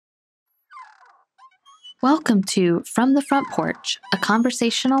Welcome to From the Front Porch, a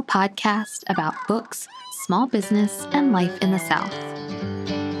conversational podcast about books, small business, and life in the South.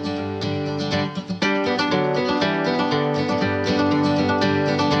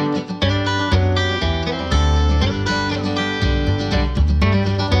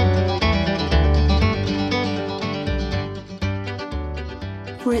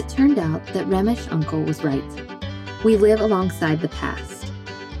 For it turned out that Ramesh uncle was right. We live alongside the past.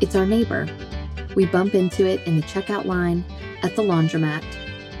 It's our neighbor. We bump into it in the checkout line, at the laundromat,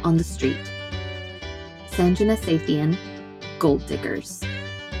 on the street. Sanjana Sathian, Gold Diggers.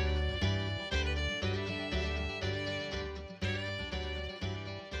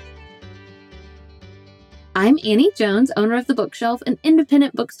 I'm Annie Jones, owner of The Bookshelf, an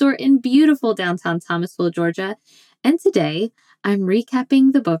independent bookstore in beautiful downtown Thomasville, Georgia. And today, I'm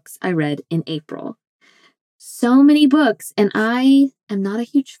recapping the books I read in April. So many books, and I am not a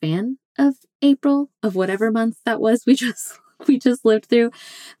huge fan of April, of whatever month that was we just lived through.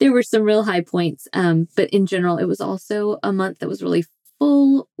 There were some real high points, but in general, it was also a month that was really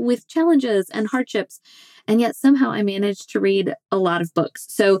full with challenges and hardships. And yet somehow I managed to read a lot of books.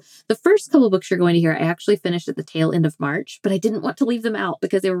 So the first couple of books you're going to hear, I actually finished at the tail end of March, but I didn't want to leave them out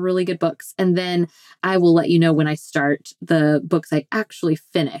because they were really good books. And then I will let you know when I start the books I actually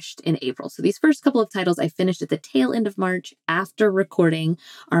finished in April. So these first couple of titles I finished at the tail end of March after recording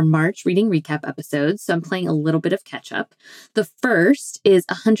our March reading recap episodes. So I'm playing a little bit of catch up. The first is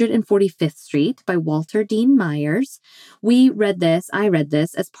 145th Street by Walter Dean Myers. I read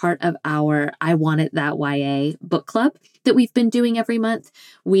this as part of our I Want It That YA book club that we've been doing every month.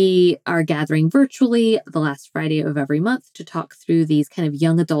 We are gathering virtually the last Friday of every month to talk through these kind of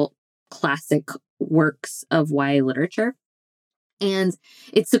young adult classic works of YA literature. And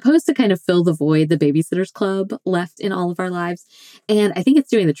it's supposed to kind of fill the void the Babysitters Club left in all of our lives. And I think it's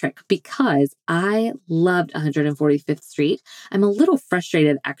doing the trick because I loved 145th Street. I'm a little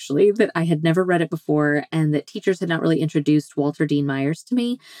frustrated, actually, that I had never read it before and that teachers had not really introduced Walter Dean Myers to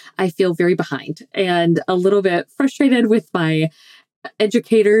me. I feel very behind and a little bit frustrated with my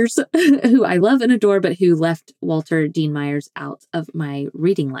educators who I love and adore, but who left Walter Dean Myers out of my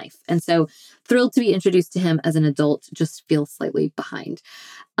reading life. And so thrilled to be introduced to him as an adult, just feel slightly behind.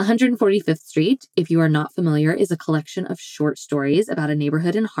 145th Street, if you are not familiar, is a collection of short stories about a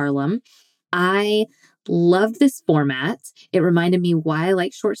neighborhood in Harlem. I loved this format. It reminded me why I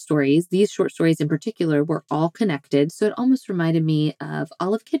like short stories. These short stories in particular were all connected. So it almost reminded me of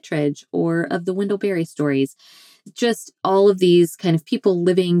Olive Kittredge or of the Wendell Berry stories. Just all of these kind of people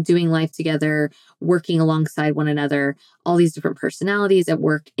living, doing life together, working alongside one another, all these different personalities at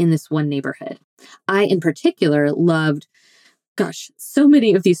work in this one neighborhood. I, in particular, loved so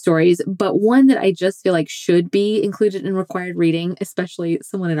many of these stories, but one that I just feel like should be included in required reading, especially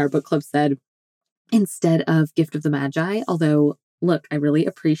someone in our book club said, instead of Gift of the Magi, although, look, I really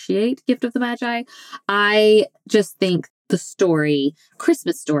appreciate Gift of the Magi. I just think the story,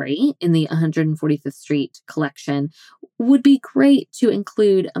 Christmas Story in the 145th Street collection would be great to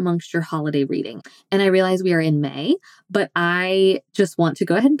include amongst your holiday reading. And I realize we are in May, but I just want to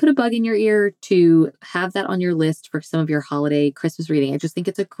go ahead and put a bug in your ear to have that on your list for some of your holiday Christmas reading. I just think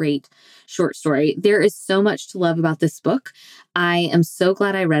it's a great short story. There is so much to love about this book. I am so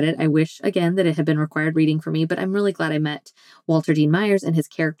glad I read it. I wish, again, that it had been required reading for me, but I'm really glad I met Walter Dean Myers and his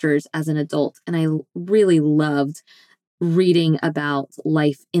characters as an adult. And I really loved reading about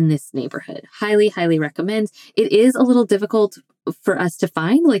life in this neighborhood. Highly, highly recommend. It is a little difficult for us to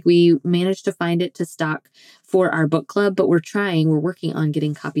find. Like, we managed to find it to stock for our book club, but we're working on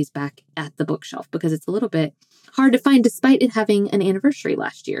getting copies back at the bookshelf because it's a little bit hard to find despite it having an anniversary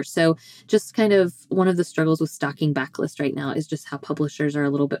last year. So just kind of one of the struggles with stocking Backlist right now is just how publishers are a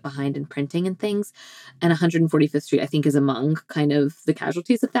little bit behind in printing and things. And 145th Street, I think, is among kind of the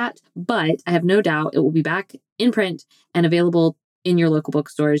casualties of that. But I have no doubt it will be back in print and available in your local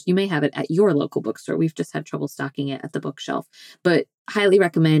bookstores. You may have it at your local bookstore. We've just had trouble stocking it at the bookshelf, but highly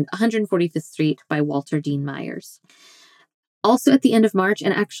recommend 145th Street by Walter Dean Myers. Also at the end of March,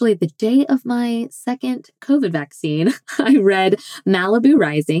 and actually the day of my second COVID vaccine, I read Malibu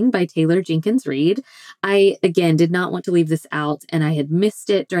Rising by Taylor Jenkins Reid. I, again, did not want to leave this out, and I had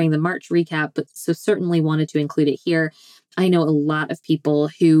missed it during the March recap, but so certainly wanted to include it here. I know a lot of people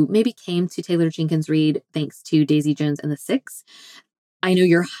who maybe came to Taylor Jenkins Reid thanks to Daisy Jones and the Six. I know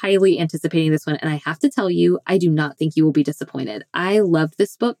you're highly anticipating this one, and I have to tell you, I do not think you will be disappointed. I loved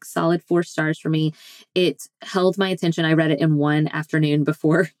this book, solid 4 stars for me. It held my attention. I read it in one afternoon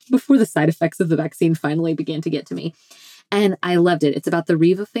before the side effects of the vaccine finally began to get to me. And I loved it. It's about the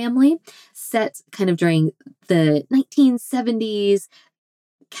Riva family, set kind of during the 1970s,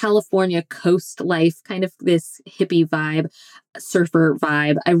 California coast life, kind of this hippie vibe, surfer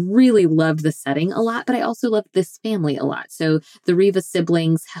vibe. I really loved the setting a lot, but I also loved this family a lot. So the Riva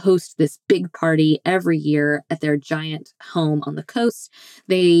siblings host this big party every year at their giant home on the coast.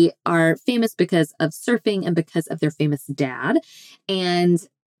 They are famous because of surfing and because of their famous dad. And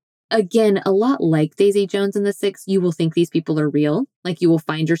again, a lot like Daisy Jones and the Six, you will think these people are real. Like you will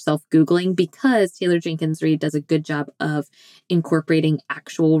find yourself Googling because Taylor Jenkins Reid does a good job of incorporating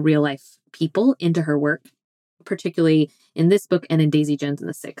actual real life people into her work, particularly in this book and in Daisy Jones and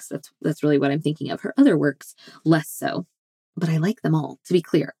the Six. That's really what I'm thinking of. Her other works, less so. But I like them all, to be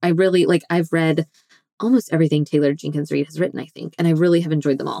clear. I really like, I've read almost everything Taylor Jenkins Reid has written, I think, and I really have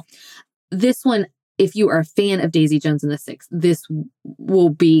enjoyed them all. This one, if you are a fan of Daisy Jones and the Six, this will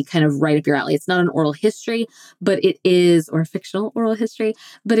be kind of right up your alley. It's not an oral history, but it is, or a fictional oral history,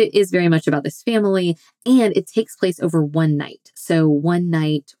 but it is very much about this family, and it takes place over one night. So one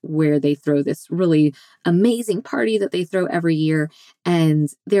night where they throw this really amazing party that they throw every year, and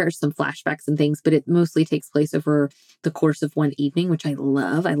there are some flashbacks and things, but it mostly takes place over the course of one evening, which I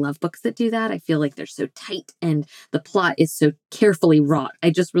love. I love books that do that. I feel like they're so tight and the plot is so carefully wrought.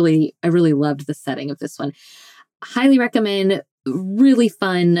 I really loved the setting of this one. Highly recommend. Really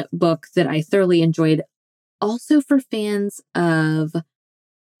fun book that I thoroughly enjoyed. Also for fans of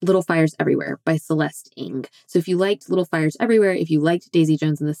Little Fires Everywhere by Celeste Ng. So if you liked Little Fires Everywhere, if you liked Daisy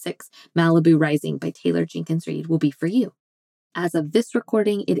Jones and the Six, Malibu Rising by Taylor Jenkins Reid will be for you. As of this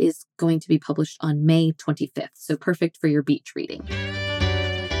recording, it is going to be published on May 25th, so perfect for your beach reading.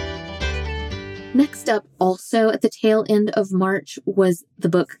 Next up, also at the tail end of March, was the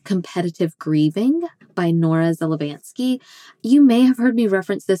book Competitive Grieving by Nora Zelavansky. You may have heard me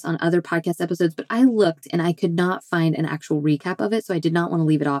reference this on other podcast episodes, but I looked and I could not find an actual recap of it, so I did not want to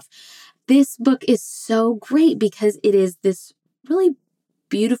leave it off. This book is so great because it is this really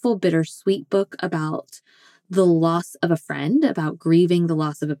beautiful, bittersweet book about the loss of a friend, about grieving the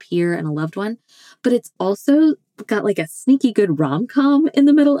loss of a peer and a loved one, but it's also got like a sneaky good rom-com in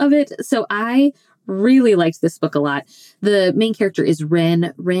the middle of it. So I really liked this book a lot. The main character is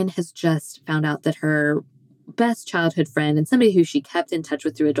Ren. Ren has just found out that her best childhood friend and somebody who she kept in touch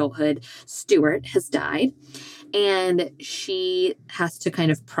with through adulthood, Stuart, has died. And she has to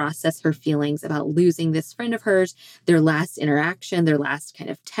kind of process her feelings about losing this friend of hers. Their last interaction, their last kind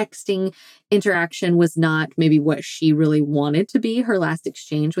of texting interaction was not maybe what she really wanted to be, her last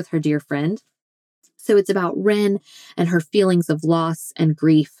exchange with her dear friend. So it's about Ren and her feelings of loss and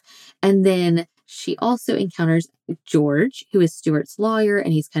grief. And then she also encounters George, who is Stuart's lawyer,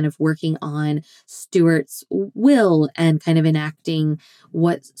 and he's kind of working on Stuart's will and kind of enacting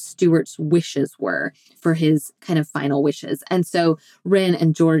what Stuart's wishes were for his kind of final wishes. And so Ren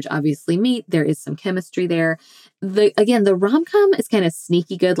and George obviously meet. There is some chemistry there. The rom-com is kind of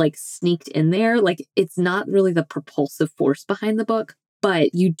sneaky good, like sneaked in there. Like it's not really the propulsive force behind the book,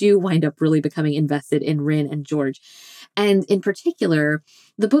 but you do wind up really becoming invested in Ren and George. And in particular,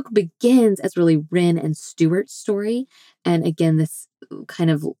 the book begins as really Ren and Stuart's story. And again, this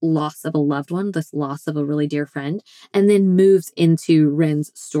kind of loss of a loved one, this loss of a really dear friend, and then moves into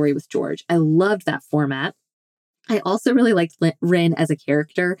Ren's story with George. I loved that format. I also really liked Ren as a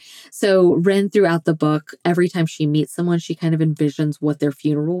character. So Ren throughout the book, every time she meets someone, she kind of envisions what their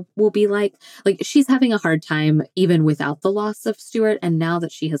funeral will be like. Like she's having a hard time even without the loss of Stuart. And now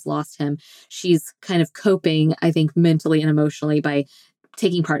that she has lost him, she's kind of coping, I think, mentally and emotionally by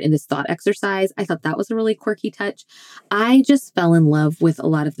taking part in this thought exercise. I thought that was a really quirky touch. I just fell in love with a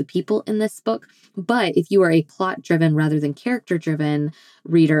lot of the people in this book. But if you are a plot-driven rather than character-driven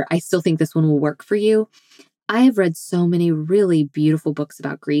reader, I still think this one will work for you. I have read so many really beautiful books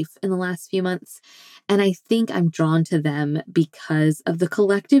about grief in the last few months, and I think I'm drawn to them because of the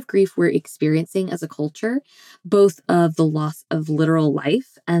collective grief we're experiencing as a culture, both of the loss of literal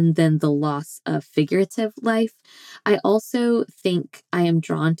life and then the loss of figurative life. I also think I am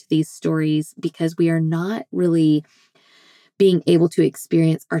drawn to these stories because we are not really being able to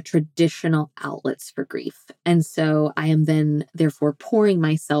experience our traditional outlets for grief. And so I am then therefore pouring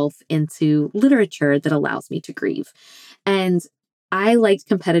myself into literature that allows me to grieve. And I liked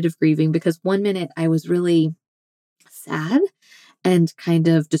competitive grieving because one minute I was really sad and kind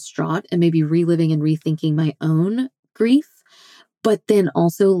of distraught and maybe reliving and rethinking my own grief, but then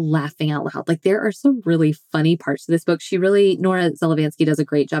also laughing out loud. Like there are some really funny parts to this book. Nora Zelavansky does a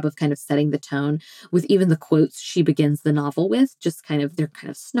great job of kind of setting the tone with even the quotes she begins the novel with, they're kind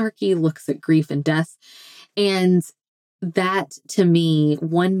of snarky looks at grief and death. And that to me,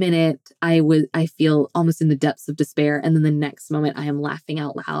 one minute I feel almost in the depths of despair, and then the next moment I am laughing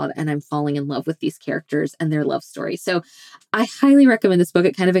out loud and I'm falling in love with these characters and their love story. So I highly recommend this book.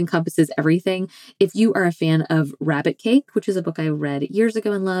 It kind of encompasses everything. If you are a fan of Rabbit Cake, which is a book I read years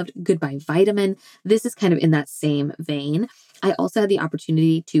ago and loved, Goodbye Vitamin, this is kind of in that same vein. I also had the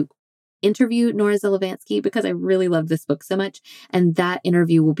opportunity to interview Nora Zelavansky because I really love this book so much. And that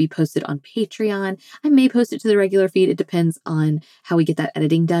interview will be posted on Patreon. I may post it to the regular feed. It depends on how we get that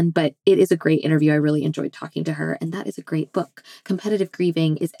editing done, but it is a great interview. I really enjoyed talking to her, and that is a great book. Competitive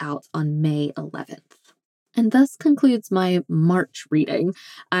Grieving is out on May 11th. And thus concludes my March reading.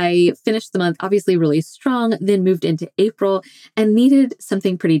 I finished the month obviously really strong, then moved into April and needed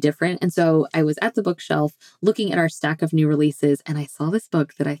something pretty different. And so I was at the bookshelf looking at our stack of new releases, and I saw this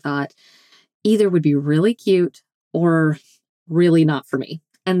book that I thought either would be really cute or really not for me.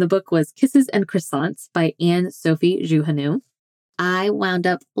 And the book was Kisses and Croissants by Anne-Sophie Jouhanou. I wound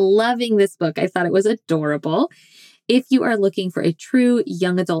up loving this book. I thought it was adorable. If you are looking for a true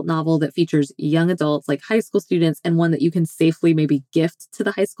young adult novel that features young adults like high school students and one that you can safely maybe gift to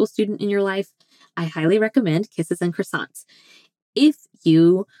the high school student in your life, I highly recommend Kisses and Croissants. If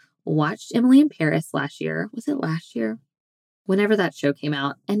you watched Emily in Paris last year, was it last year? Whenever that show came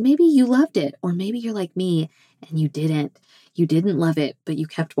out, and maybe you loved it, or maybe you're like me and you didn't love it, but you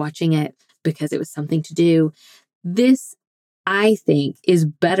kept watching it because it was something to do. This, I think, is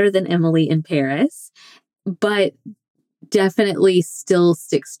better than Emily in Paris, but definitely still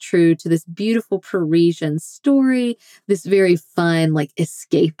sticks true to this beautiful Parisian story, this very fun, like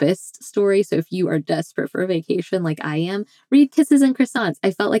escapist story. So if you are desperate for a vacation like I am, read Kisses and Croissants.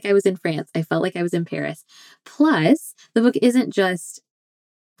 I felt like I was in France. I felt like I was in Paris. Plus, the book isn't just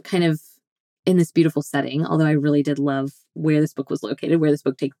kind of in this beautiful setting, although I really did love where this book was located, where this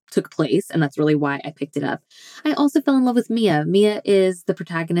book took place, and that's really why I picked it up. I also fell in love with Mia. Mia is the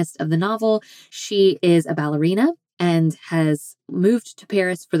protagonist of the novel. She is a ballerina and has moved to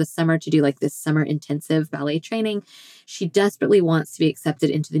Paris for the summer to do like this summer intensive ballet training. She desperately wants to be accepted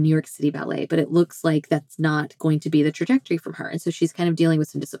into the New York City Ballet, but it looks like that's not going to be the trajectory from her. And so she's kind of dealing with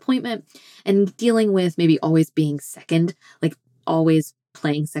some disappointment and dealing with maybe always being second, like always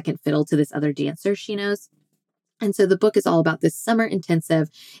playing second fiddle to this other dancer she knows. And so the book is all about this summer intensive.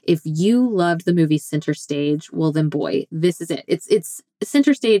 If you loved the movie Center Stage, well then boy, this is it. It's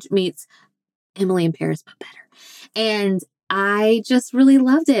Center Stage meets Emily in Paris, but better. And I just really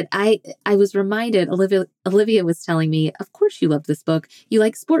loved it. I was reminded, Olivia was telling me, of course you love this book. You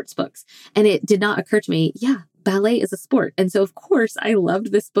like sports books. And it did not occur to me, yeah, ballet is a sport. And so, of course, I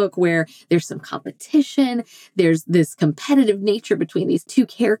loved this book where there's some competition. There's this competitive nature between these two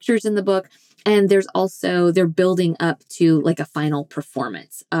characters in the book. And there's also, they're building up to like a final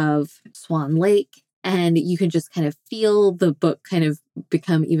performance of Swan Lake. And you can just kind of feel the book kind of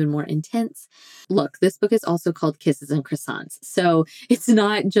become even more intense. Look, this book is also called Kisses and Croissants. So it's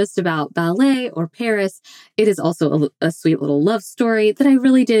not just about ballet or Paris. It is also a sweet little love story that I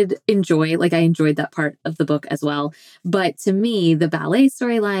really did enjoy. Like I enjoyed that part of the book as well. But to me, the ballet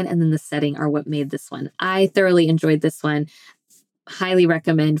storyline and then the setting are what made this one. I thoroughly enjoyed this one. Highly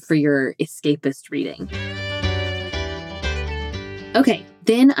recommend for your escapist reading. Okay,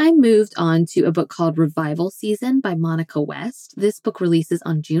 then I moved on to a book called Revival Season by Monica West. This book releases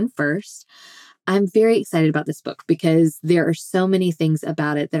on June 1st. I'm very excited about this book because there are so many things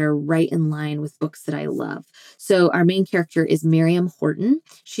about it that are right in line with books that I love. So our main character is Miriam Horton.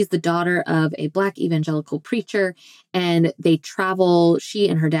 She's the daughter of a Black evangelical preacher, and they travel, she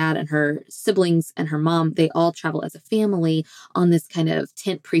and her dad and her siblings and her mom, they all travel as a family on this kind of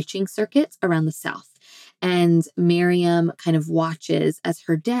tent preaching circuit around the South. And Miriam kind of watches as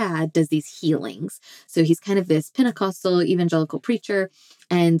her dad does these healings. So he's kind of this Pentecostal evangelical preacher,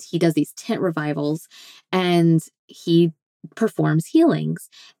 and he does these tent revivals, and he performs healings.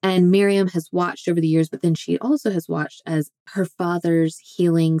 And Miriam has watched over the years, but then she also has watched as her father's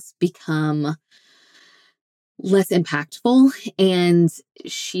healings become less impactful, and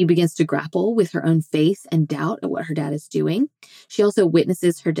she begins to grapple with her own faith and doubt at what her dad is doing. She also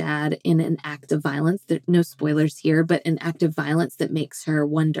witnesses her dad in an act of violence. There, no spoilers here, but an act of violence that makes her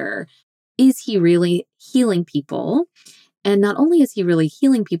wonder, is he really healing people? And not only is he really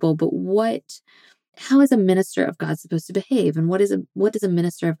healing people, but how is a minister of God supposed to behave? And what does a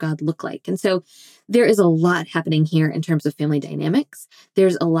minister of God look like? And so there is a lot happening here in terms of family dynamics.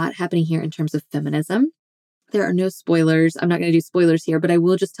 There's a lot happening here in terms of feminism. There are no spoilers. I'm not going to do spoilers here, but I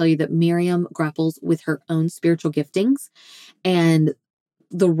will just tell you that Miriam grapples with her own spiritual giftings and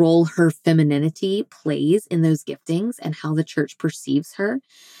the role her femininity plays in those giftings and how the church perceives her.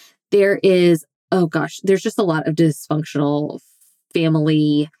 There is oh gosh, there's just a lot of dysfunctional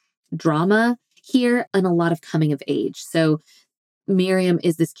family drama here and a lot of coming of age. So Miriam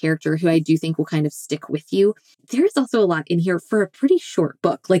is this character who I do think will kind of stick with you. There's also a lot in here for a pretty short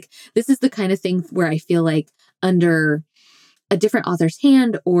book. Like, this is the kind of thing where I feel like under a different author's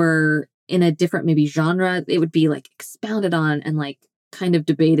hand or in a different maybe genre, it would be like expounded on and like kind of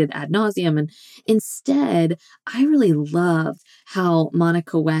debated ad nauseum. And instead, I really loved how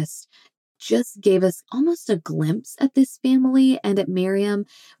Monica West just gave us almost a glimpse at this family and at Miriam.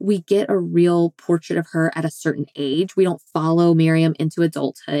 We get a real portrait of her at a certain age. We don't follow Miriam into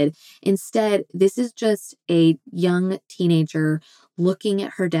adulthood. Instead, this is just a young teenager looking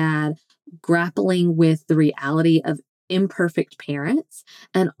at her dad, grappling with the reality of imperfect parents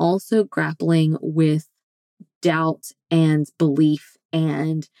and also grappling with doubt and belief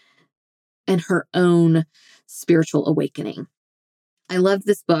and her own spiritual awakening. I loved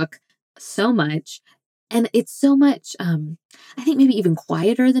this book so much. And it's so much, I think maybe even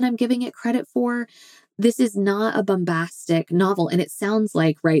quieter than I'm giving it credit for. This is not a bombastic novel. And it sounds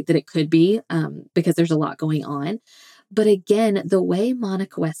like, right, that it could be because there's a lot going on. But again, the way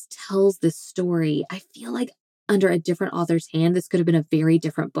Monica West tells this story, I feel like under a different author's hand, this could have been a very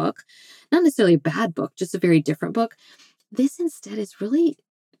different book. Not necessarily a bad book, just a very different book. This instead is really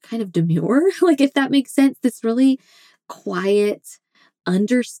kind of demure, like if that makes sense. This really quiet,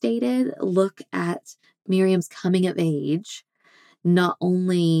 understated look at Miriam's coming of age, not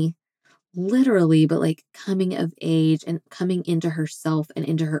only literally, but like coming of age and coming into herself and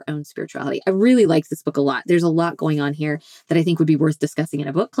into her own spirituality. I really like this book a lot. There's a lot going on here that I think would be worth discussing in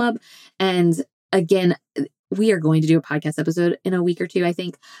a book club. And again, we are going to do a podcast episode in a week or two, I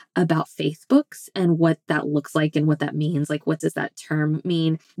think, about faith books and what that looks like and what that means. Like, what does that term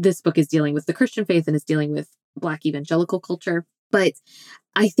mean? This book is dealing with the Christian faith and is dealing with Black evangelical culture. But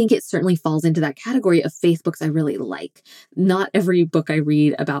I think it certainly falls into that category of faith books I really like. Not every book I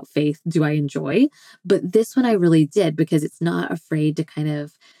read about faith do I enjoy, but this one I really did because it's not afraid to kind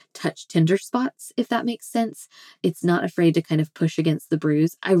of touch tender spots, if that makes sense. It's not afraid to kind of push against the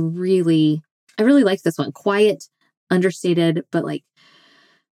bruise. I really liked this one. Quiet, understated, but like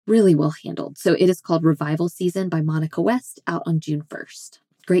really well handled. So it is called Revival Season by Monica West, out on June 1st.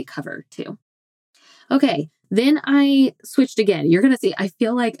 Great cover too. Okay, then I switched again. You're going to see, I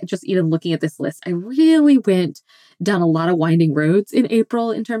feel like just even looking at this list, I really went down a lot of winding roads in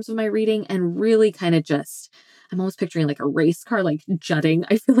April in terms of my reading and really kind of just, I'm almost picturing like a race car, like jutting.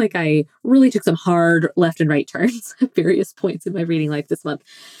 I feel like I really took some hard left and right turns at various points in my reading life this month.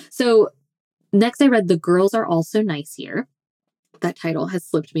 So next I read The Girls Are Also Nice Here. That title has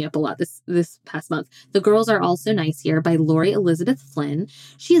slipped me up a lot this past month. The Girls Are Also Nice Here by Lori Elizabeth Flynn.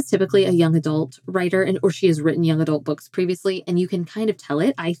 She is typically a young adult writer, or she has written young adult books previously, and you can kind of tell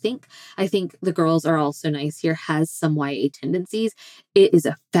it, I think. I think The Girls Are Also Nice Here has some YA tendencies. It is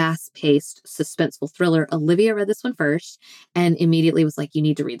a fast-paced, suspenseful thriller. Olivia read this one first and immediately was like, you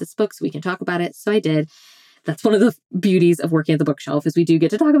need to read this book so we can talk about it. So I did. That's one of the beauties of working at the bookshelf is we do get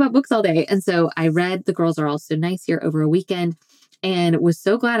to talk about books all day. And so I read The Girls Are Also Nice Here over a weekend and was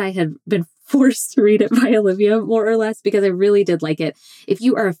so glad I had been forced to read it by Olivia, more or less, because I really did like it. If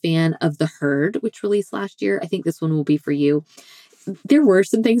you are a fan of The Herd, which released last year, I think this one will be for you. There were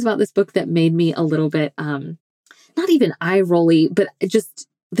some things about this book that made me a little bit, not even eye-rolly, but just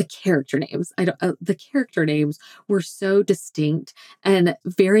the character names. The character names were so distinct and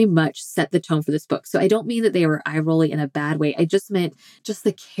very much set the tone for this book. So I don't mean that they were eye-rolly in a bad way. I just meant just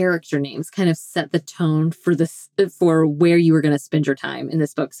the character names kind of set the tone for this, for where you were going to spend your time in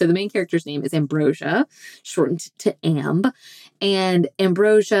this book. So the main character's name is Ambrosia, shortened to Amb. And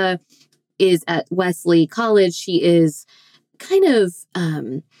Ambrosia is at Wesley College. She is kind of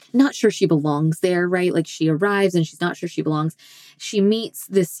not sure she belongs there, right? Like she arrives and she's not sure she belongs. She meets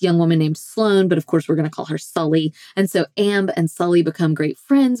this young woman named Sloane, but of course we're going to call her Sully. And so Amb and Sully become great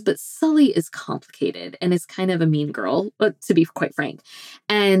friends, but Sully is complicated and is kind of a mean girl, to be quite frank.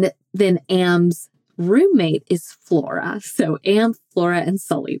 And then Amb's roommate is Flora. So Amb, Flora, and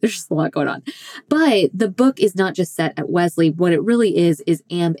Sully. There's just a lot going on. But the book is not just set at Wesley. What it really is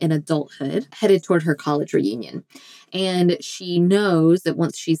Amb in adulthood headed toward her college reunion. And she knows that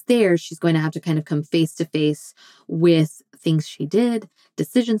once she's there, she's going to have to kind of come face to face with things she did,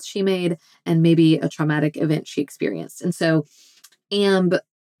 decisions she made, and maybe a traumatic event she experienced. And so Amb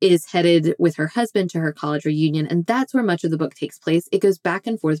is headed with her husband to her college reunion. And that's where much of the book takes place. It goes back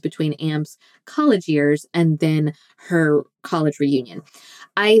and forth between Amb's college years and then her college reunion.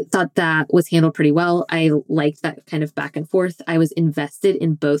 I thought that was handled pretty well. I liked that kind of back and forth. I was invested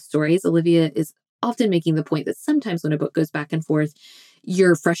in both stories. Olivia is often making the point that sometimes when a book goes back and forth,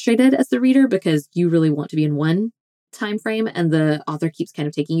 you're frustrated as the reader because you really want to be in one time frame and the author keeps kind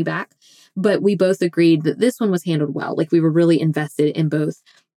of taking you back. But we both agreed that this one was handled well. Like we were really invested in both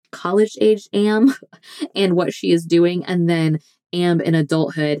college-aged Am and what she is doing, and then Am in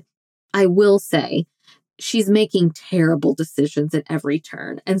adulthood. I will say she's making terrible decisions at every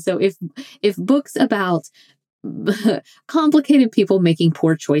turn. And so if books about complicated people making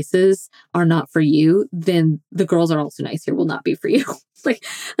poor choices are not for you, then The Girls Are Also Nice Here will not be for you. like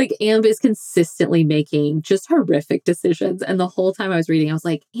Amb is consistently making just horrific decisions. And the whole time I was reading, I was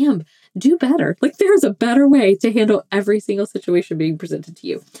like, Amb, do better. Like there's a better way to handle every single situation being presented to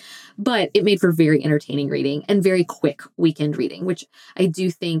you. But it made for very entertaining reading and very quick weekend reading, which I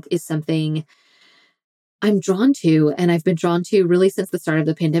do think is something I'm drawn to, and I've been drawn to really since the start of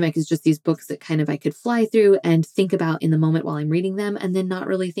the pandemic, is just these books that kind of I could fly through and think about in the moment while I'm reading them and then not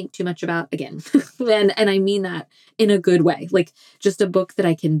really think too much about again. and I mean that in a good way, like just a book that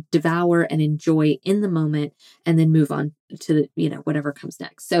I can devour and enjoy in the moment and then move on to, whatever comes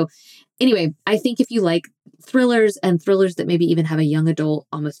next. So anyway, I think if you like thrillers and thrillers that maybe even have a young adult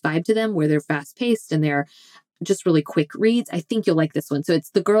almost vibe to them, where they're fast paced and they're just really quick reads, I think you'll like this one. So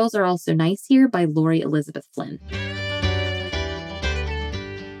it's The Girls Are Also Nice Here by Lori Elizabeth Flynn.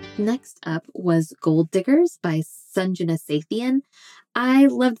 Next up was Gold Diggers by Sanjana Sathian. I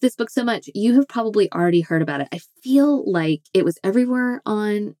loved this book so much. You have probably already heard about it. I feel like it was everywhere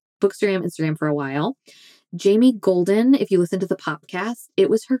on Bookstagram, Instagram for a while. Jamie Golden, if you listen to the podcast, it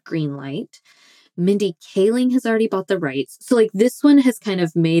was her green light. Mindy Kaling has already bought the rights. So like this one has kind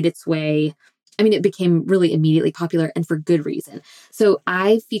of made its way. I mean, it became really immediately popular and for good reason. So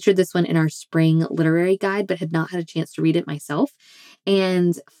I featured this one in our spring literary guide, but had not had a chance to read it myself.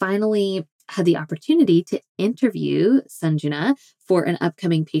 And finally had the opportunity to interview Sanjana for an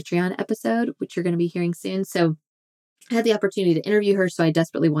upcoming Patreon episode, which you're going to be hearing soon. So I had the opportunity to interview her, so I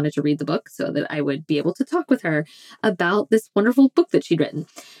desperately wanted to read the book so that I would be able to talk with her about this wonderful book that she'd written.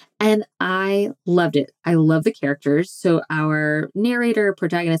 And I loved it. I love the characters. So our narrator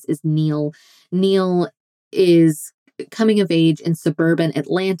protagonist is Neil. Neil is coming of age in suburban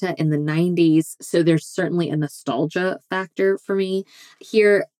Atlanta in the 90s. So there's certainly a nostalgia factor for me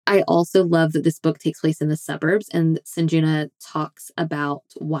here. I also love that this book takes place in the suburbs, and Sanjana talks about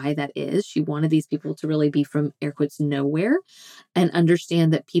why that is. She wanted these people to really be from air quotes nowhere and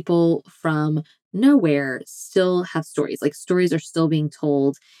understand that people from nowhere still have stories. Like stories are still being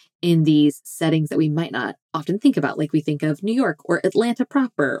told in these settings that we might not often think about. Like we think of New York or Atlanta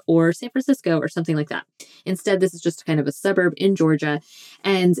proper or San Francisco or something like that. Instead, this is just kind of a suburb in Georgia.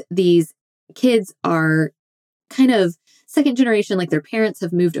 And these kids are kind of second generation, like their parents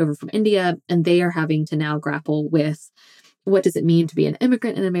have moved over from India and they are having to now grapple with what does it mean to be an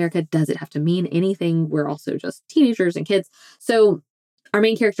immigrant in America? Does it have to mean anything? We're also just teenagers and kids. So our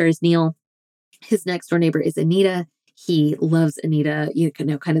main character is Neil. His next door neighbor is Anita. He loves Anita,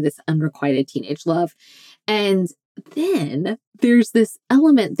 kind of this unrequited teenage love. And then there's this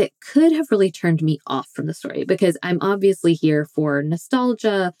element that could have really turned me off from the story because I'm obviously here for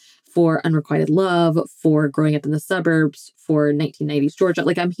nostalgia, for unrequited love, for growing up in the suburbs, for 1990s Georgia.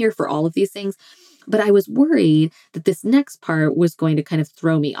 Like I'm here for all of these things. But I was worried that this next part was going to kind of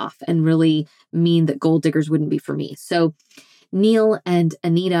throw me off and really mean that Gold Diggers wouldn't be for me. So Neil and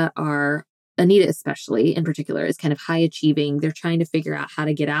Anita especially in particular is kind of high achieving. They're trying to figure out how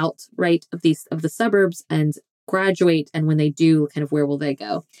to get out of the suburbs and graduate. And when they do, kind of where will they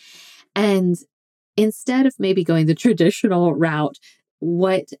go? And instead of maybe going the traditional route,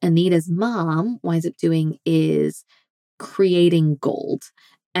 what Anita's mom winds up doing is creating gold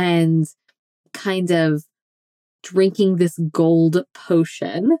and kind of drinking this gold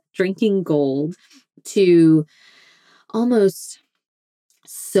potion, drinking gold to almost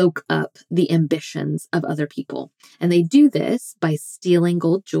soak up the ambitions of other people. And they do this by stealing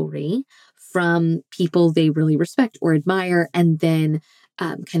gold jewelry from people they really respect or admire, and then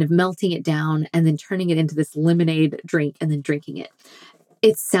kind of melting it down and then turning it into this lemonade drink and then drinking it.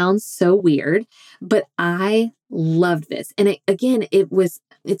 It sounds so weird, but I loved this. And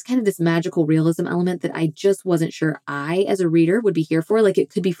it's kind of this magical realism element that I just wasn't sure I, as a reader, would be here for. Like it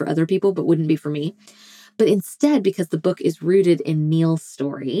could be for other people, but wouldn't be for me. But instead, because the book is rooted in Neil's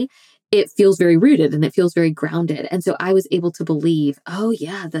story, it feels very rooted and it feels very grounded. And so I was able to believe, oh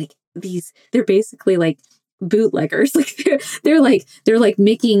yeah, like they're basically like bootleggers. Like they're like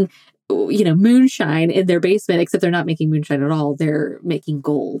making, moonshine in their basement, except they're not making moonshine at all. They're making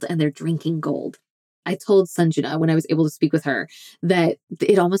gold and they're drinking gold. I told Sanjana when I was able to speak with her that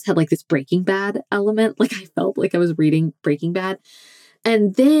it almost had like this Breaking Bad element. Like I felt like I was reading Breaking Bad.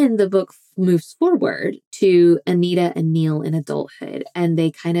 And then the book moves forward to Anita and Neil in adulthood, and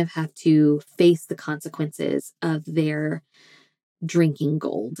they kind of have to face the consequences of their drinking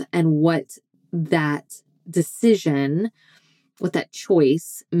gold and what that decision, what that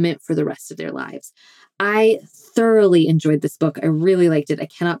choice meant for the rest of their lives. I thoroughly enjoyed this book. I really liked it. I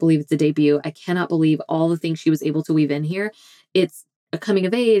cannot believe it's a debut. I cannot believe all the things she was able to weave in here. It's a coming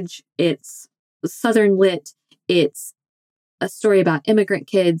of age, it's Southern lit, it's a story about immigrant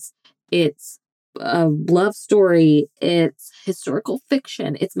kids, it's a love story, it's historical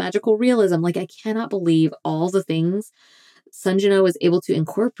fiction, it's magical realism. Like, I cannot believe all the things Sunjino was able to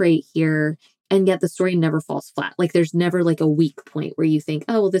incorporate here, and yet the story never falls flat. Like, there's never like a weak point where you think,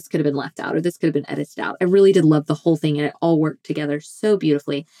 oh, well, this could have been left out or this could have been edited out. I really did love the whole thing, and it all worked together so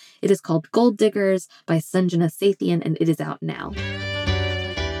beautifully. It is called Gold Diggers by Sanjana Sathian, and it is out now.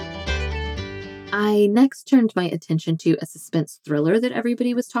 I next turned my attention to a suspense thriller that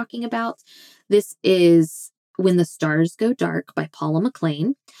everybody was talking about. This is When the Stars Go Dark by Paula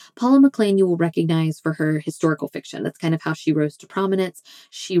McLain. Paula McLain you will recognize for her historical fiction. That's kind of how she rose to prominence.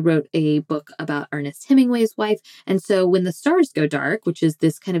 She wrote a book about Ernest Hemingway's wife. And so When the Stars Go Dark, which is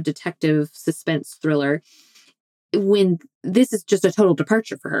this kind of detective suspense thriller, when this is just a total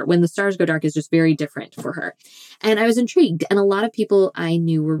departure for her. When the Stars Go Dark is just very different for her. And I was intrigued. And a lot of people I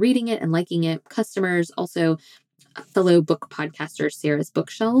knew were reading it and liking it. Customers, also fellow book podcaster Sarah's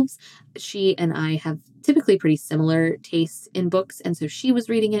Bookshelves. She and I have typically pretty similar tastes in books. And so she was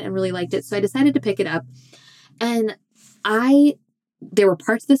reading it and really liked it. So I decided to pick it up. And there were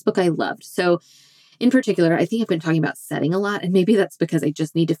parts of this book I loved. So in particular, I think I've been talking about setting a lot, and maybe that's because I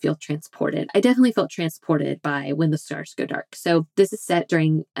just need to feel transported. I definitely felt transported by When the Stars Go Dark. So this is set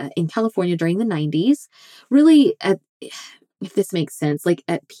in California during the 90s, really if this makes sense, like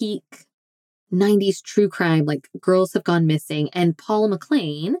at peak 90s true crime, like girls have gone missing. And Paula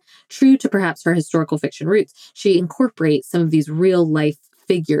McLain, true to perhaps her historical fiction roots, she incorporates some of these real life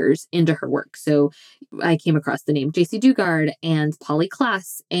figures into her work. So I came across the name J.C. Dugard and Polly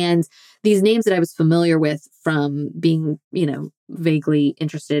Klaas, and these names that I was familiar with from being, vaguely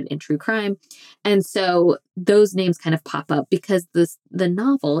interested in true crime. And so those names kind of pop up because the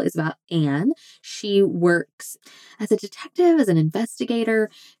novel is about Anne. She works as a detective, as an investigator,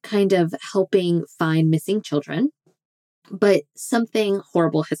 kind of helping find missing children. But something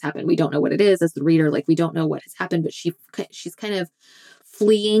horrible has happened. We don't know what it is as the reader. Like, we don't know what has happened, but she's kind of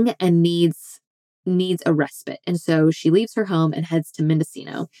fleeing and needs a respite. And so she leaves her home and heads to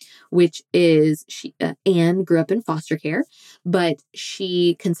Mendocino, which is Anne grew up in foster care, but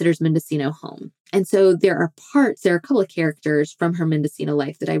she considers Mendocino home. And so there are a couple of characters from her Mendocino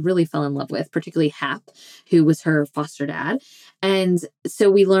life that I really fell in love with, particularly Hap, who was her foster dad. And so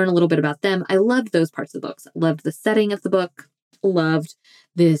we learn a little bit about them. I loved those parts of the books. Loved the setting of the book. Loved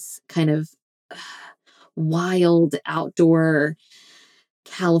this kind of wild outdoor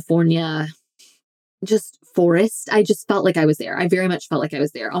California, just forest. I just felt like I was there. I very much felt like I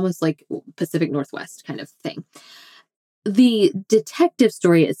was there, almost like Pacific Northwest kind of thing. The detective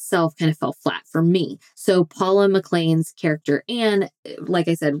story itself kind of fell flat for me. So Paula McLain's character, Anne, like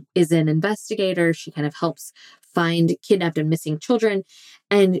I said, is an investigator. She kind of helps find kidnapped and missing children.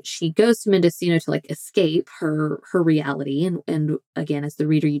 And she goes to Mendocino to like escape her reality. And again, as the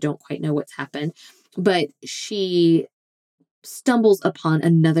reader, you don't quite know what's happened. But she stumbles upon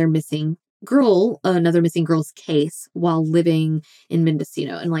another missing girl's case while living in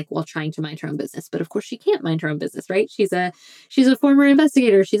Mendocino and like while trying to mind her own business. But of course she can't mind her own business, right? She's a former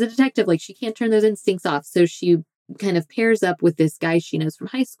investigator. She's a detective. Like, she can't turn those instincts off. So she kind of pairs up with this guy she knows from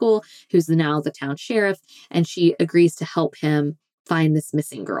high school, who's now the town sheriff, and she agrees to help him find this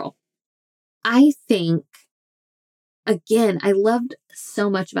missing girl. I think, again, I loved so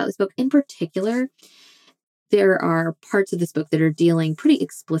much about this book. In particular, there are parts of this book that are dealing pretty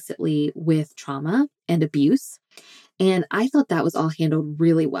explicitly with trauma and abuse. And I thought that was all handled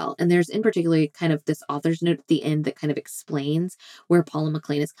really well. And there's in particular kind of this author's note at the end that kind of explains where Paula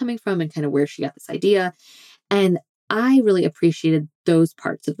McLain is coming from and kind of where she got this idea. And I really appreciated those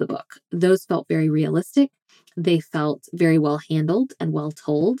parts of the book. Those felt very realistic. They felt very well handled and well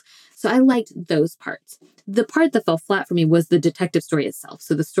told. So I liked those parts. The part that fell flat for me was the detective story itself.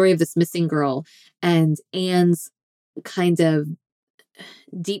 So the story of this missing girl and Anne's kind of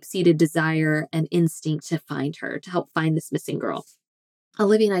deep-seated desire and instinct to find her, to help find this missing girl.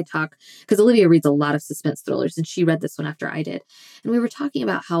 Olivia and I talk, because Olivia reads a lot of suspense thrillers, and she read this one after I did. And we were talking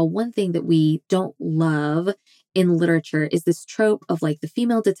about how one thing that we don't love in literature is this trope of like the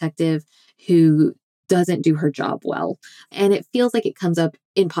female detective who doesn't do her job well. And it feels like it comes up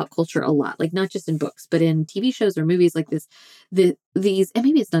in pop culture a lot, like not just in books, but in TV shows or movies like this. These, and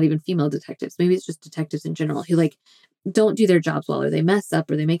maybe it's not even female detectives, maybe it's just detectives in general who like don't do their jobs well, or they mess up,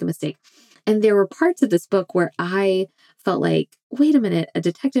 or they make a mistake. And there were parts of this book where I felt like, wait a minute, a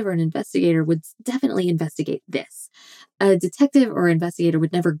detective or an investigator would definitely investigate this. A detective or investigator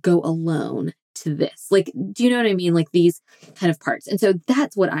would never go alone to this. Like, do you know what I mean? Like these kind of parts. And so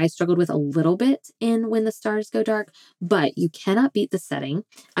that's what I struggled with a little bit in When the Stars Go Dark, but you cannot beat the setting.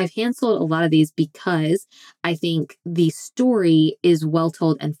 I've hand-sold a lot of these because I think the story is well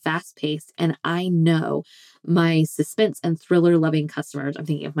told and fast paced. And I know my suspense and thriller loving customers. I'm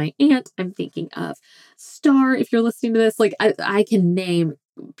thinking of my aunt. I'm thinking of Star. If you're listening to this, like I can name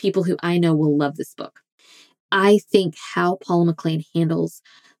people who I know will love this book. I think how Paula McLean handles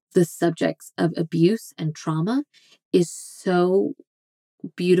the subjects of abuse and trauma is so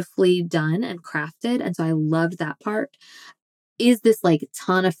beautifully done and crafted. And so I loved that part. Is this like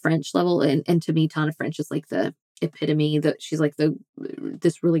Tana French level? And to me, Tana French is like the epitome, that she's like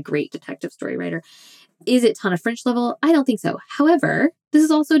this really great detective story writer. Is it Tana French level? I don't think so. However, this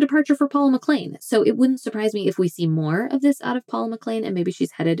is also a departure for Paula McLean. So it wouldn't surprise me if we see more of this out of Paula McLean, and maybe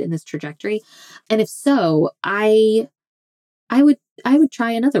she's headed in this trajectory. And if so, I would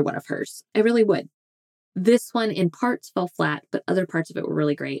try another one of hers. I really would. This one in parts fell flat, but other parts of it were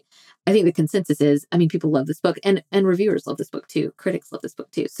really great. I think the consensus is, I mean, people love this book, and reviewers love this book too. Critics love this book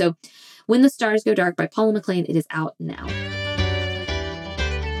too. So When the Stars Go Dark by Paula McLean, it is out now.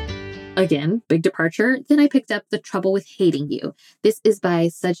 Again, big departure. Then I picked up The Trouble with Hating You. This is by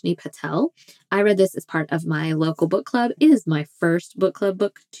Sajni Patel. I read this as part of my local book club. It is my first book club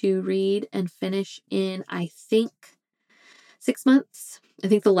book to read and finish in, I think, 6 months. I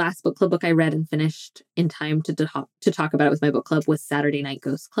think the last book club book I read and finished in time to talk about it with my book club was Saturday Night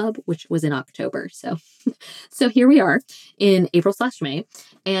Ghost Club, which was in October. So here we are in April/May,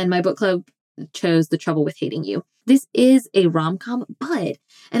 and my book club chose The Trouble with Hating You. This is a rom-com,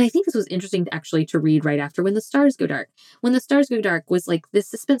 and I think this was interesting to read right after When the Stars Go Dark. When the Stars Go Dark was like this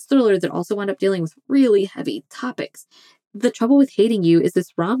suspense thriller that also wound up dealing with really heavy topics. The Trouble with Hating You is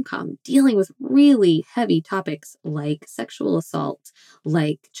this rom-com dealing with really heavy topics like sexual assault,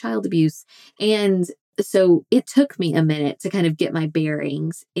 like child abuse. And so it took me a minute to kind of get my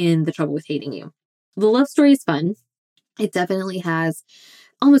bearings in The Trouble with Hating You. The love story is fun. It definitely has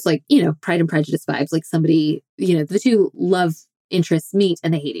almost like, Pride and Prejudice vibes, like somebody, the two love interests meet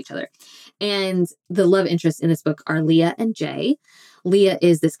and they hate each other. And the love interests in this book are Leah and Jay. Leah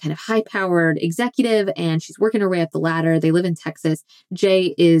is this kind of high-powered executive, and she's working her way up the ladder. They live in Texas.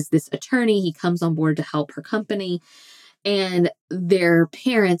 Jay is this attorney. He comes on board to help her company. And their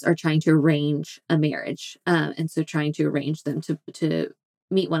parents are trying to arrange a marriage. And so trying to arrange them to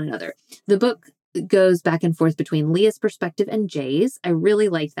meet one another. The book goes back and forth between Leah's perspective and Jay's. I really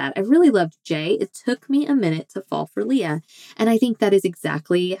like that. I really loved Jay. It took me a minute to fall for Leah. And I think that is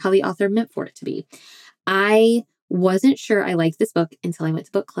exactly how the author meant for it to be. I wasn't sure I liked this book until I went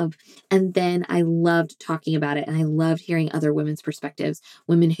to book club. And then I loved talking about it. And I loved hearing other women's perspectives,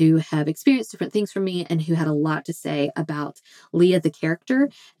 women who have experienced different things from me and who had a lot to say about Leah, the character,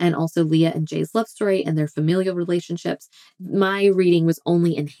 and also Leah and Jay's love story and their familial relationships. My reading was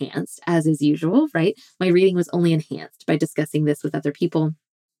only enhanced, as is usual, right? My reading was only enhanced by discussing this with other people.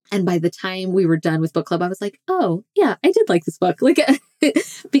 And by the time we were done with book club, I was like, oh, yeah, I did like this book.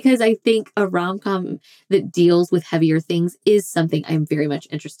 Because I think a rom-com that deals with heavier things is something I'm very much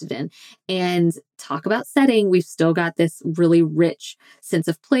interested in. And talk about setting, we've still got this really rich sense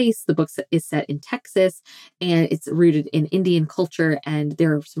of place. The book is set in Texas, and it's rooted in Indian culture. And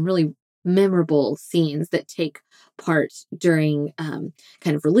there are some really memorable scenes that take part during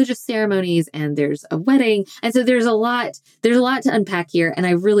kind of religious ceremonies, and there's a wedding. And so there's a lot to unpack here. And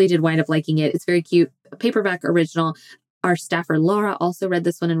I really did wind up liking it. It's very cute. A paperback original. Our staffer, Laura, also read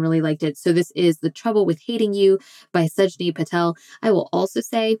this one and really liked it. So this is The Trouble with Hating You by Sajni Patel. I will also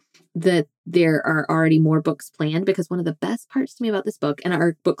say that there are already more books planned, because one of the best parts to me about this book, and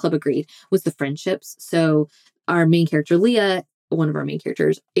our book club agreed, was the friendships. So our main character, Leah, one of our main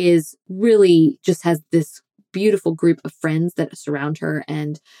characters, is really just has this beautiful group of friends that surround her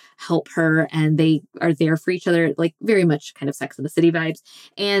and help her, and they are there for each other, like very much kind of Sex and the City vibes.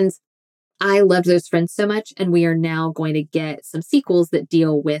 And I loved those friends so much, and we are now going to get some sequels that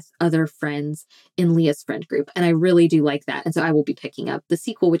deal with other friends in Leah's friend group, and I really do like that. And so I will be picking up the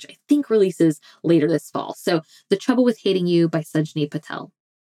sequel, which I think releases later this fall. So The Trouble with Hating You by Sajni Patel.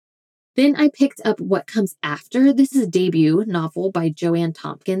 Then I picked up What Comes After. This is a debut novel by Joanne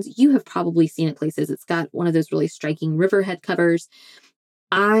Tompkins. You have probably seen it places. It's got one of those really striking Riverhead covers.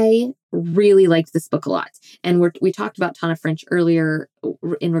 I really liked this book a lot. And we talked about Tana French earlier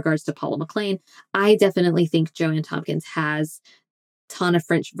in regards to Paula McLain. I definitely think Joanne Tompkins has Tana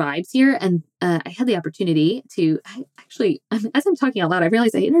French vibes here. And I had the opportunity to actually, as I'm talking out loud, I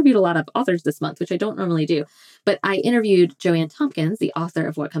realized I interviewed a lot of authors this month, which I don't normally do. But I interviewed Joanne Tompkins, the author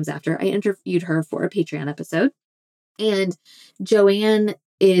of What Comes After. I interviewed her for a Patreon episode. And Joanne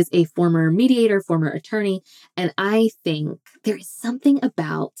is a former mediator, former attorney. And I think there is something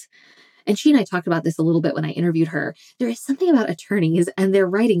about, and she and I talked about this a little bit when I interviewed her, there is something about attorneys and their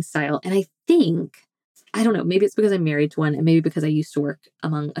writing style. And I think, I don't know, maybe it's because I'm married to one and maybe because I used to work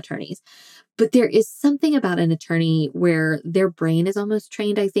among attorneys, but there is something about an attorney where their brain is almost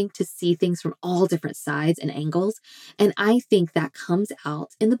trained, I think, to see things from all different sides and angles. And I think that comes out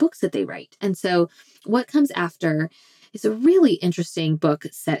in the books that they write. And so What Comes After is a really interesting book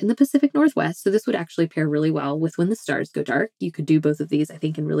set in the Pacific Northwest. So this would actually pair really well with When the Stars Go Dark. You could do both of these, I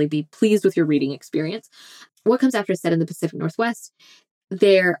think, and really be pleased with your reading experience. What Comes After is set in the Pacific Northwest.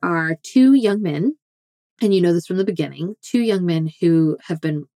 There are two young men, and you know this from the beginning, two young men who have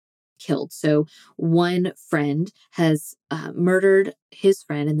been killed. So one friend has murdered his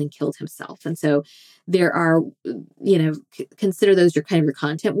friend and then killed himself. And so there are, consider those your kind of your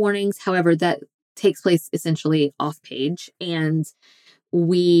content warnings. However, that takes place essentially off page. And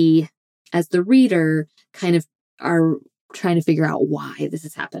we, as the reader, kind of are trying to figure out why this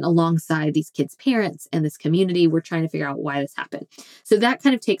has happened alongside these kids' parents and this community. We're trying to figure out why this happened. So that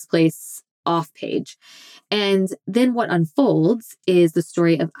kind of takes place off page. And then what unfolds is the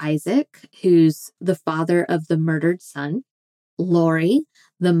story of Isaac, who's the father of the murdered son, Lori,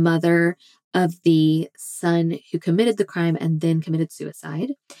 the mother of the son who committed the crime and then committed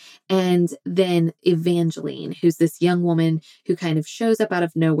suicide, and then Evangeline, who's this young woman who kind of shows up out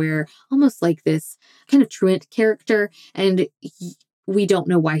of nowhere, almost like this kind of truant character, and we don't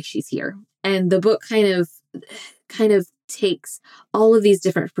know why she's here. And the book kind of takes all of these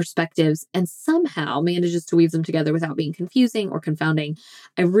different perspectives and somehow manages to weave them together without being confusing or confounding.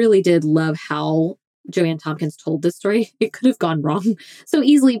 I really did love how Joanne Tompkins told this story. It could have gone wrong so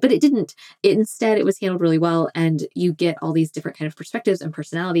easily, but it didn't. Instead, it was handled really well, and you get all these different kind of perspectives and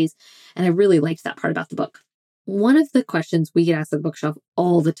personalities, and I really liked that part about the book. One of the questions we get asked at the bookshelf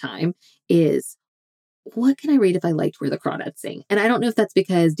all the time is, what can I read if I liked Where the Crawdads Sing? And I don't know if that's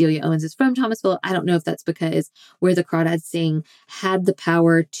because Delia Owens is from Thomasville. I don't know if that's because Where the Crawdads Sing had the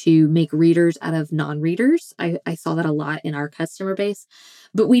power to make readers out of non-readers. I saw that a lot in our customer base.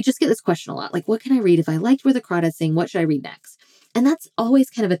 But we just get this question a lot. Like, what can I read if I liked Where the Crawdads Sing? What should I read next? And that's always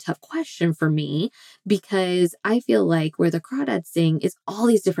kind of a tough question for me because I feel like Where the Crawdads Sing is all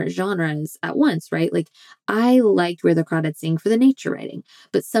these different genres at once, right? Like, I liked Where the Crawdads Sing for the nature writing,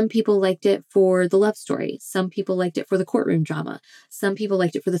 but some people liked it for the love story. Some people liked it for the courtroom drama. Some people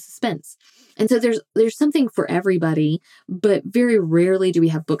liked it for the suspense. And so there's something for everybody, but very rarely do we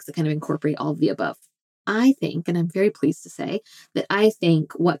have books that kind of incorporate all of the above. I think, and I'm very pleased to say, that I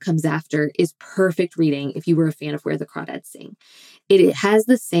think What Comes After is perfect reading if you were a fan of Where the Crawdads Sing. It has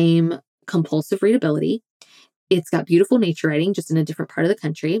the same compulsive readability. It's got beautiful nature writing, just in a different part of the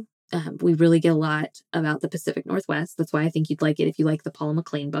country. We really get a lot about the Pacific Northwest. That's why I think you'd like it if you like the Paula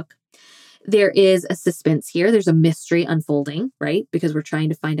McLain book. There is a suspense here. There's a mystery unfolding, right? Because we're trying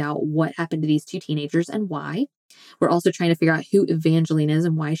to find out what happened to these two teenagers and why. We're also trying to figure out who Evangeline is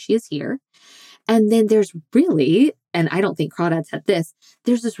and why she is here. And then there's really, and I don't think Crawdads had this,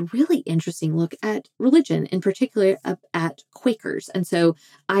 there's this really interesting look at religion, in particular at Quakers. And so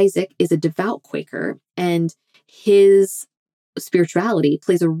Isaac is a devout Quaker, and his spirituality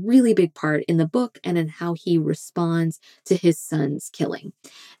plays a really big part in the book and in how he responds to his son's killing.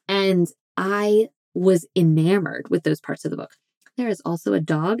 And I was enamored with those parts of the book. There is also a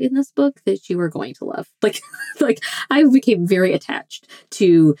dog in this book that you are going to love. Like I became very attached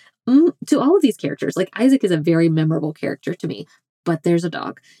to all of these characters. Like Isaac is a very memorable character to me, but there's a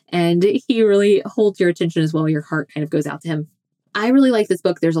dog and he really holds your attention as well. Your heart kind of goes out to him. I really like this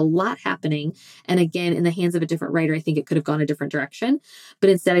book. There's a lot happening. And again, in the hands of a different writer, I think it could have gone a different direction. But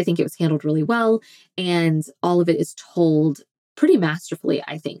instead, I think it was handled really well. And all of it is told pretty masterfully,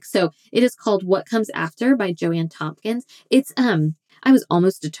 I think. So it is called What Comes After by Joanne Tompkins. I was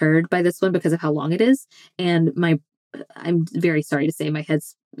almost deterred by this one because of how long it is. And I'm very sorry to say my head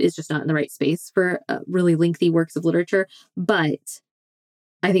is just not in the right space for really lengthy works of literature. But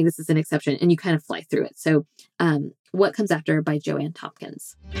I think this is an exception and you kind of fly through it. So What Comes After by Joanne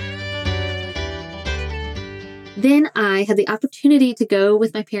Tompkins. Then I had the opportunity to go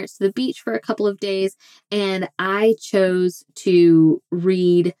with my parents to the beach for a couple of days, and I chose to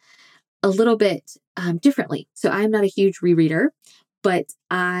read a little bit differently. So I'm not a huge rereader, but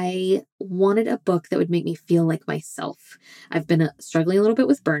I wanted a book that would make me feel like myself. I've been struggling a little bit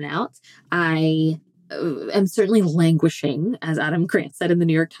with burnout. I am certainly languishing, as Adam Grant said in the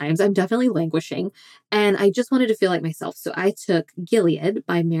New York Times. I'm definitely languishing. And I just wanted to feel like myself. So I took Gilead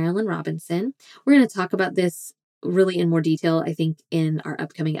by Marilynne Robinson. We're going to talk about this really in more detail, I think, in our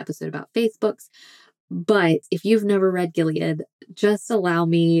upcoming episode about faith books. But if you've never read Gilead, just allow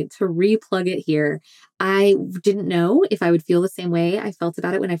me to replug it here. I didn't know if I would feel the same way I felt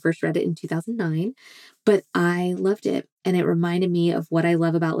about it when I first read it in 2009, but I loved it. And it reminded me of what I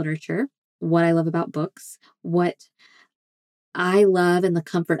love about literature, what I love about books, what I love, and the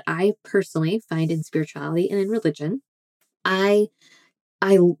comfort I personally find in spirituality and in religion. I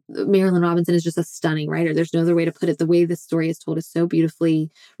Marilynne Robinson is just a stunning writer. There's no other way to put it. The way this story is told is so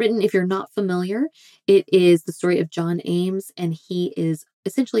beautifully written. If you're not familiar, it is the story of John Ames, and he is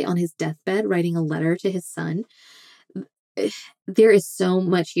essentially on his deathbed writing a letter to his son. There is so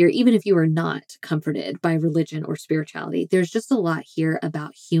much here, even if you are not comforted by religion or spirituality. There's just a lot here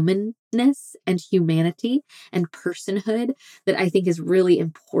about humanness and humanity and personhood that I think is really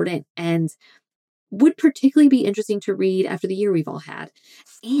important and would particularly be interesting to read after the year we've all had.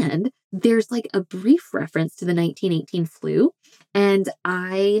 And there's like a brief reference to the 1918 flu. And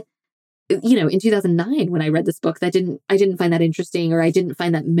in 2009, when I read this book, I didn't find that interesting, or I didn't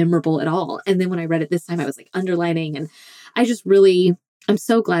find that memorable at all. And then when I read it this time, I was like underlining, and I'm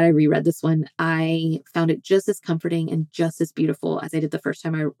so glad I reread this one. I found it just as comforting and just as beautiful as I did the first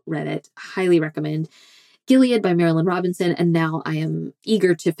time I read it. Highly recommend Gilead by Marilynne Robinson. And now I am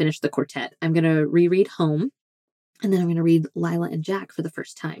eager to finish the quartet. I'm going to reread Home, and then I'm going to read Lila and Jack for the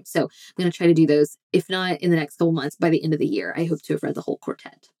first time. So I'm going to try to do those, if not in the next couple months, by the end of the year. I hope to have read the whole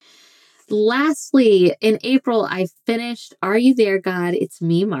quartet. Lastly, in April, I finished Are You There, God? It's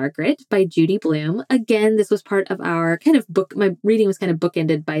Me, Margaret by Judy Blume. Again, this was part of our kind of book. My reading was kind of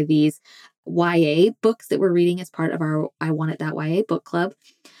bookended by these YA books that we're reading as part of our I Want It That YA book club.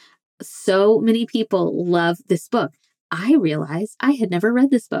 So many people love this book. I realized I had never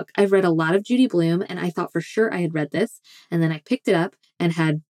read this book. I've read a lot of Judy Blume, and I thought for sure I had read this. And then I picked it up and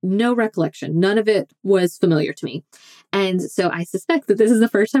had no recollection. None of it was familiar to me. And so I suspect that this is the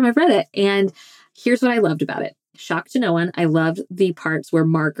first time I've read it. And here's what I loved about it. Shock to no one, I loved the parts where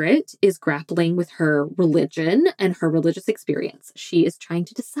Margaret is grappling with her religion and her religious experience. She is trying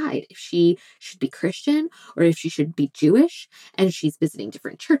to decide if she should be Christian or if she should be Jewish. And she's visiting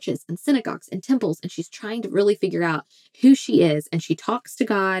different churches and synagogues and temples. And she's trying to really figure out who she is. And she talks to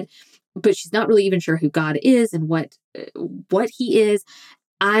God, but she's not really even sure who God is and what he is.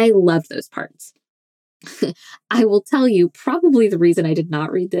 I loved those parts. I will tell you, probably the reason I did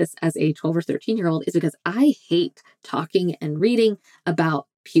not read this as a 12 or 13-year-old is because I hate talking and reading about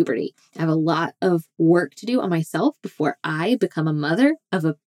puberty. I have a lot of work to do on myself before I become a mother of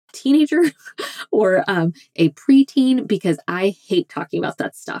a teenager or a preteen, because I hate talking about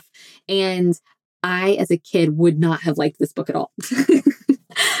that stuff. And I, as a kid, would not have liked this book at all.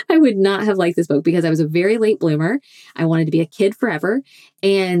 I would not have liked this book because I was a very late bloomer. I wanted to be a kid forever.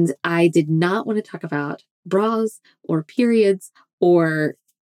 And I did not want to talk about bras or periods or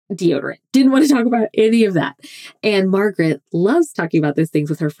deodorant. Didn't want to talk about any of that. And Margaret loves talking about those things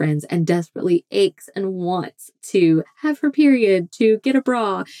with her friends and desperately aches and wants to have her period, to get a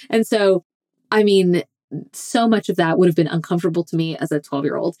bra. And so, so much of that would have been uncomfortable to me as a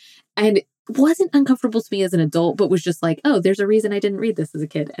 12-year-old. And wasn't uncomfortable to me as an adult, but was just like, oh, there's a reason I didn't read this as a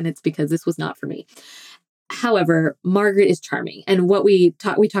kid. And it's because this was not for me. However, Margaret is charming. And what we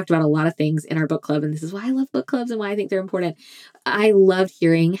talked about a lot of things in our book club. And this is why I love book clubs and why I think they're important. I loved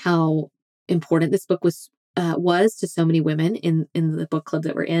hearing how important this book was to so many women in the book club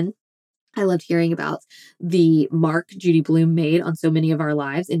that we're in. I loved hearing about the mark Judy Blume made on so many of our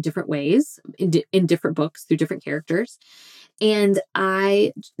lives in different ways, in different books, through different characters. And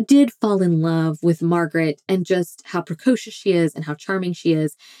I did fall in love with Margaret and just how precocious she is and how charming she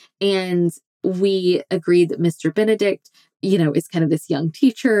is. And we agreed that Mr. Benedict, is kind of this young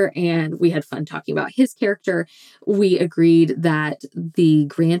teacher, and we had fun talking about his character. We agreed that the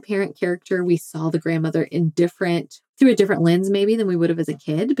grandparent character, we saw the grandmother through a different lens maybe than we would have as a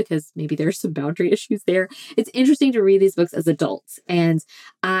kid, because maybe there's some boundary issues there. It's interesting to read these books as adults, and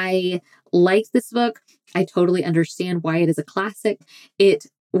I liked this book. I totally understand why it is a classic. It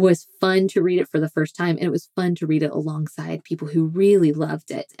was fun to read it for the first time, and it was fun to read it alongside people who really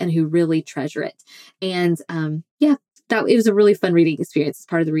loved it and who really treasure it. And it was a really fun reading experience. It's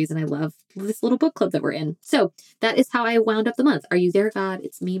part of the reason I love this little book club that we're in. So that is how I wound up the month. Are You There, God?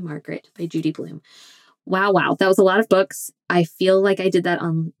 It's Me, Margaret by Judy Blume. Wow. That was a lot of books. I feel like I did that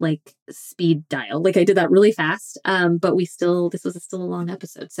on like speed dial. Like I did that really fast. But this was still a long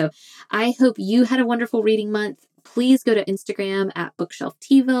episode. So I hope you had a wonderful reading month. Please go to Instagram at Bookshelf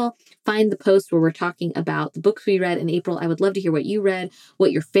Tville. Find the post where we're talking about the books we read in April. I would love to hear what you read,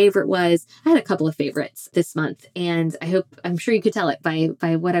 what your favorite was. I had a couple of favorites this month, and I'm sure you could tell it by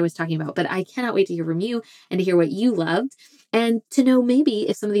what I was talking about, but I cannot wait to hear from you and to hear what you loved. And to know maybe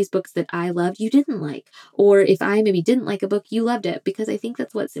if some of these books that I loved you didn't like, or if I maybe didn't like a book, you loved it, because I think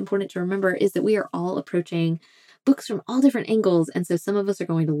that's what's important to remember is that we are all approaching books from all different angles. And so some of us are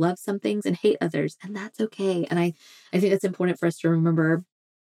going to love some things and hate others, and that's okay. And I think that's important for us to remember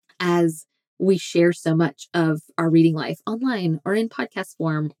as we share so much of our reading life online or in podcast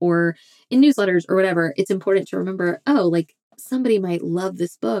form or in newsletters or whatever. It's important to remember, oh, like somebody might love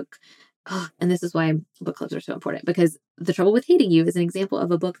this book. Oh, and this is why book clubs are so important, because The Trouble with Hating You is an example of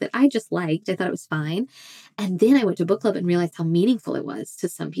a book that I just liked. I thought it was fine. And then I went to book club and realized how meaningful it was to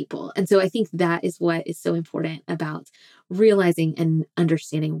some people. And so I think that is what is so important about realizing and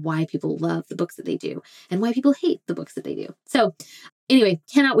understanding why people love the books that they do and why people hate the books that they do. So anyway,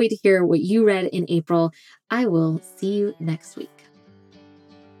 cannot wait to hear what you read in April. I will see you next week.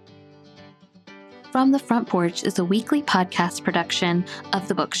 From the Front Porch is a weekly podcast production of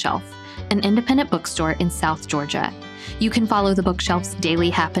The Bookshelf, an independent bookstore in South Georgia. You can follow The Bookshelf's daily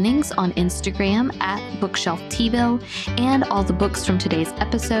happenings on Instagram at Bookshelf Tville, and all the books from today's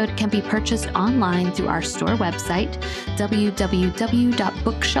episode can be purchased online through our store website,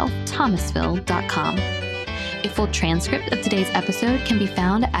 www.bookshelfthomasville.com. A full transcript of today's episode can be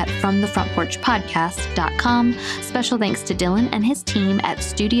found at FromTheFrontPorchPodcast.com. Special thanks to Dylan and his team at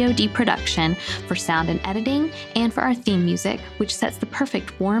Studio D Production for sound and editing, and for our theme music, which sets the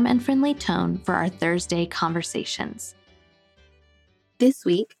perfect warm and friendly tone for our Thursday conversations. This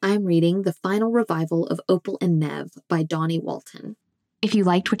week, I'm reading The Final Revival of Opal and Nev by Dawnie Walton. If you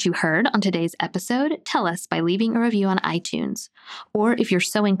liked what you heard on today's episode, tell us by leaving a review on iTunes. Or if you're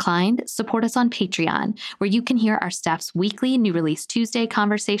so inclined, support us on Patreon, where you can hear our staff's weekly New Release Tuesday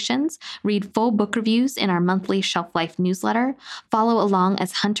conversations, read full book reviews in our monthly Shelf Life newsletter, follow along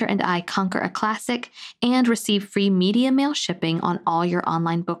as Hunter and I conquer a classic, and receive free media mail shipping on all your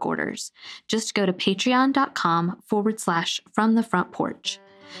online book orders. Just go to patreon.com/FromTheFrontPorch.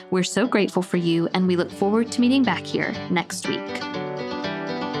 We're so grateful for you, and we look forward to meeting back here next week.